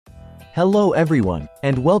Hello everyone,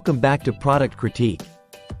 and welcome back to Product Critique.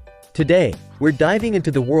 Today, we're diving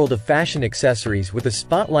into the world of fashion accessories with a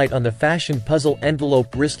spotlight on the FashionPuzzle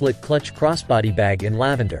envelope wristlet clutch crossbody bag in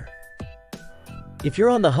lavender. If you're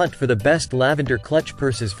on the hunt for the best lavender clutch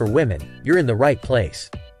purses for women, you're in the right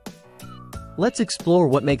place. Let's explore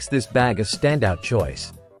what makes this bag a standout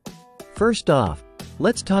choice. First off,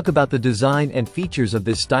 let's talk about the design and features of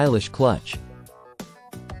this stylish clutch.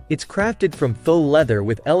 It's crafted from faux leather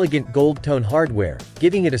with elegant gold-tone hardware,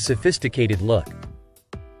 giving it a sophisticated look.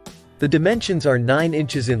 The dimensions are 9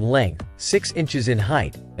 inches in length, 6 inches in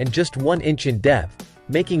height, and just 1 inch in depth,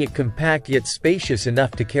 making it compact yet spacious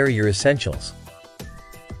enough to carry your essentials.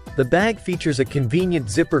 The bag features a convenient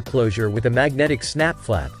zipper closure with a magnetic snap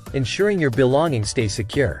flap, ensuring your belongings stay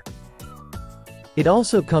secure. It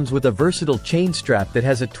also comes with a versatile chain strap that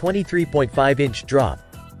has a 23.5-inch drop,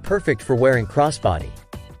 perfect for wearing crossbody,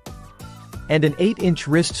 and an 8-inch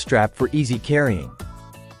wrist strap for easy carrying.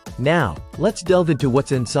 Now, let's delve into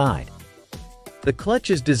what's inside. The clutch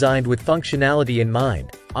is designed with functionality in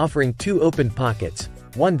mind, offering 2 open pockets,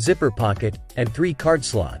 1 zipper pocket, and 3 card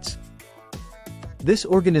slots. This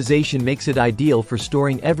organization makes it ideal for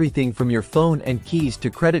storing everything from your phone and keys to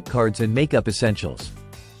credit cards and makeup essentials.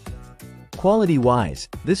 Quality-wise,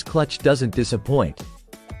 this clutch doesn't disappoint.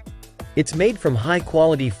 It's made from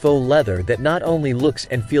high-quality faux leather that not only looks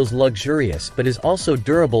and feels luxurious but is also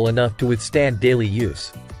durable enough to withstand daily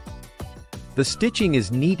use. The stitching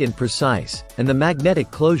is neat and precise, and the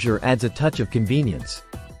magnetic closure adds a touch of convenience.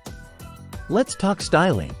 Let's talk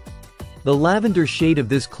styling. The lavender shade of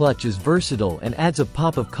this clutch is versatile and adds a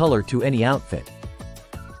pop of color to any outfit.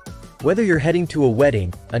 Whether you're heading to a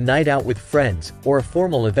wedding, a night out with friends, or a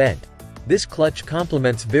formal event, this clutch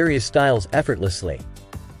complements various styles effortlessly.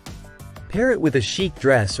 Pair it with a chic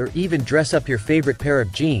dress or even dress up your favorite pair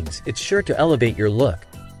of jeans, it's sure to elevate your look.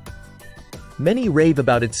 Many rave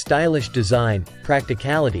about its stylish design,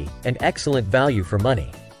 practicality, and excellent value for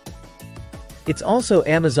money. It's also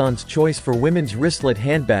Amazon's choice for women's wristlet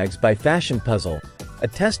handbags by FashionPuzzle, a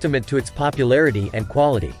testament to its popularity and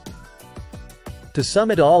quality. To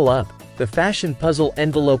sum it all up, the FashionPuzzle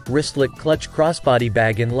envelope wristlet clutch crossbody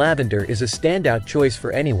bag in lavender is a standout choice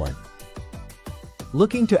for anyone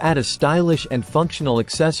looking to add a stylish and functional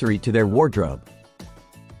accessory to their wardrobe.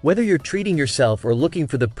 Whether you're treating yourself or looking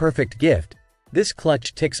for the perfect gift, this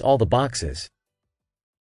clutch ticks all the boxes.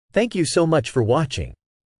 Thank you so much for watching.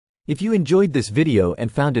 If you enjoyed this video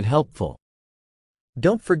and found it helpful,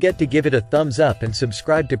 don't forget to give it a thumbs up and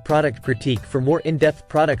subscribe to Product Critique for more in-depth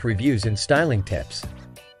product reviews and styling tips.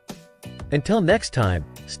 Until next time,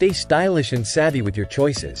 stay stylish and savvy with your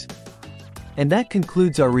choices. And that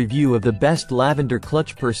concludes our review of the best lavender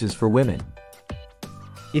clutch purses for women.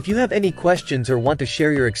 If you have any questions or want to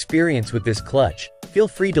share your experience with this clutch, feel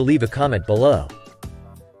free to leave a comment below.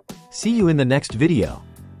 See you in the next video.